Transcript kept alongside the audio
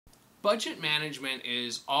Budget management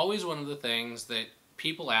is always one of the things that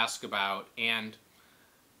people ask about, and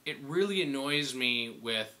it really annoys me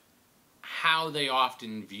with how they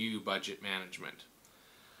often view budget management.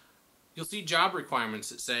 You'll see job requirements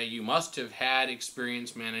that say you must have had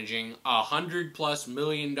experience managing $100+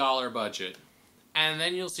 million budget, and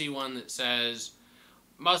then you'll see one that says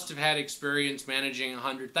must have had experience managing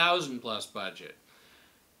 $100,000+ budget.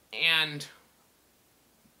 And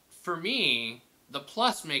for me, the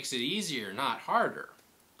plus makes it easier, not harder.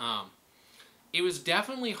 It was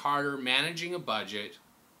definitely harder managing a budget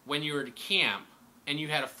when you were at camp and you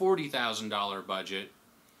had a $40,000 budget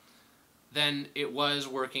than it was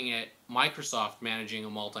working at Microsoft managing a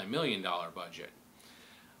multi-million-dollar budget.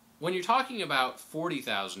 When you're talking about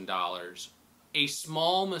 $40,000, a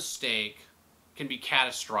small mistake can be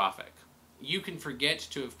catastrophic. You can forget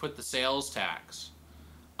to have put the sales tax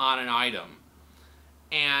on an item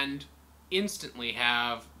and instantly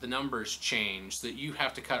have the numbers change so that you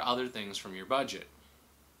have to cut other things from your budget.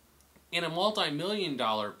 In a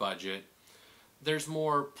multi-million-dollar budget, there's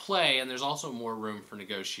more play and there's also more room for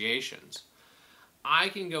negotiations. I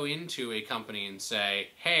can go into a company and say,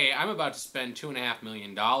 hey, I'm about to spend $2.5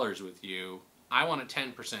 million with you. I want a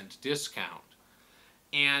 10% discount.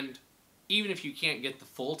 And even if you can't get the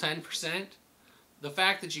full 10%, the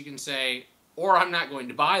fact that you can say, or I'm not going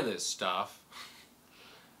to buy this stuff,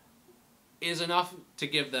 is enough to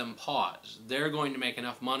give them pause. They're going to make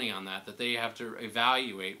enough money on that they have to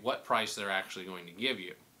evaluate what price they're actually going to give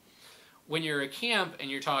you. When you're a camp and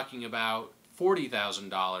you're talking about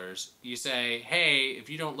 $40,000, you say, hey, if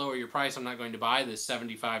you don't lower your price, I'm not going to buy this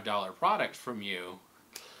 $75 product from you.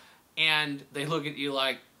 And they look at you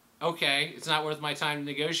like, okay, it's not worth my time to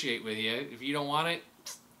negotiate with you. If you don't want it,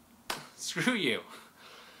 screw you.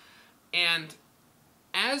 And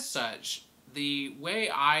as such, the way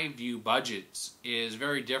I view budgets is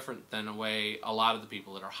very different than the way a lot of the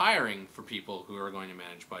people that are hiring for people who are going to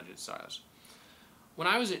manage budget size. When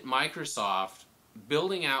I was at Microsoft,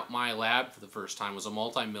 building out my lab for the first time was a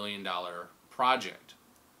multi-million-dollar project.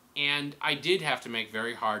 And I did have to make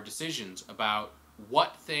very hard decisions about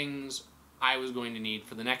what things I was going to need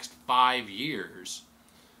for the next 5 years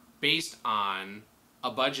based on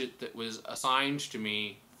a budget that was assigned to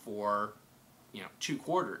me for, 2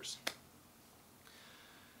 quarters.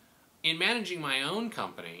 In managing my own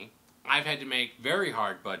company, I've had to make very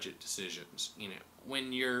hard budget decisions.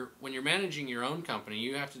 When you're managing your own company,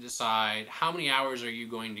 you have to decide how many hours are you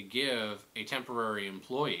going to give a temporary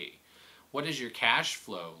employee. What does your cash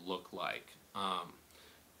flow look like?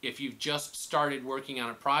 If you've just started working on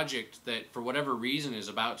a project that for whatever reason is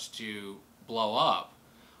about to blow up,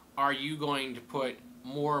 are you going to put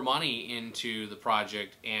more money into the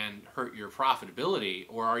project and hurt your profitability,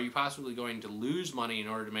 or are you possibly going to lose money in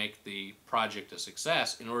order to make the project a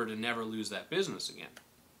success in order to never lose that business again?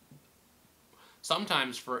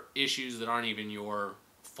 Sometimes for issues that aren't even your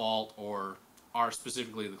fault or are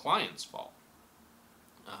specifically the client's fault.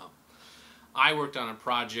 I worked on a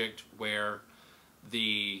project where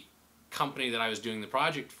the company that I was doing the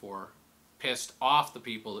project for pissed off the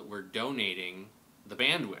people that were donating the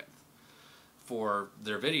bandwidth for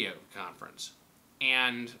their video conference.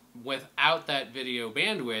 And without that video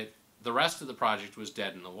bandwidth, the rest of the project was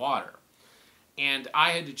dead in the water. And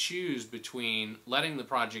I had to choose between letting the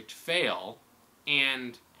project fail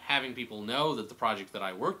and having people know that the project that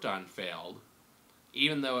I worked on failed,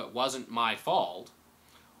 even though it wasn't my fault,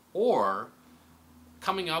 or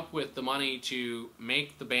coming up with the money to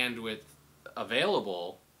make the bandwidth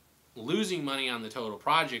available, losing money on the total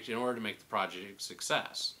project in order to make the project a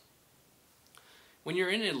success. When you're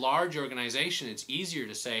in a large organization, it's easier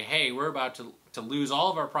to say, hey, we're about to lose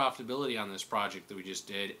all of our profitability on this project that we just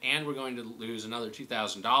did, and we're going to lose another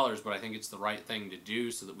 $2,000, but I think it's the right thing to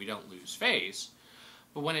do so that we don't lose face.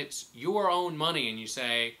 But when it's your own money and you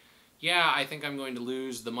say, yeah, I think I'm going to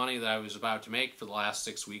lose the money that I was about to make for the last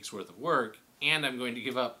 6 weeks worth of work, and I'm going to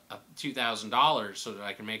give up $2,000 so that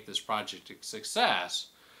I can make this project a success,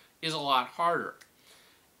 is a lot harder.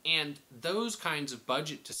 And those kinds of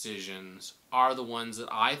budget decisions are the ones that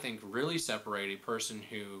I think really separate a person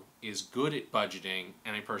who is good at budgeting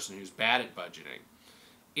and a person who's bad at budgeting.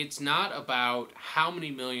 It's not about how many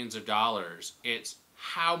millions of dollars, it's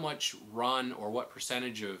how much run or what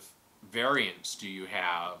percentage of variance do you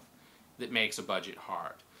have that makes a budget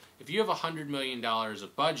hard. If you have $100 million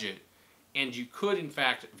of budget and you could in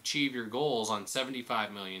fact achieve your goals on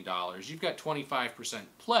 $75 million, you've got 25%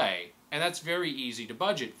 play, and that's very easy to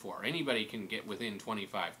budget for. Anybody can get within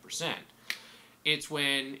 25%. It's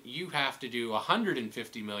when you have to do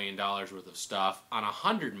 $150 million worth of stuff on a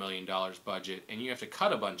 $100 million budget and you have to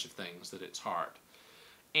cut a bunch of things that it's hard.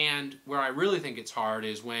 And where I really think it's hard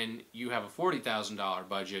is when you have a $40,000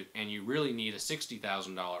 budget and you really need a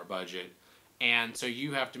 $60,000 budget. And so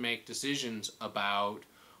you have to make decisions about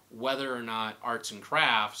whether or not arts and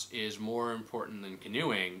crafts is more important than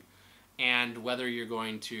canoeing, and whether you're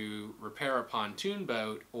going to repair a pontoon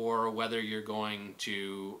boat or whether you're going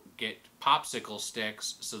to get popsicle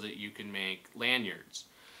sticks so that you can make lanyards.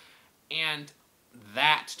 And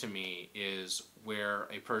that, to me, is where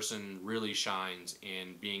a person really shines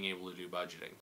in being able to do budgeting.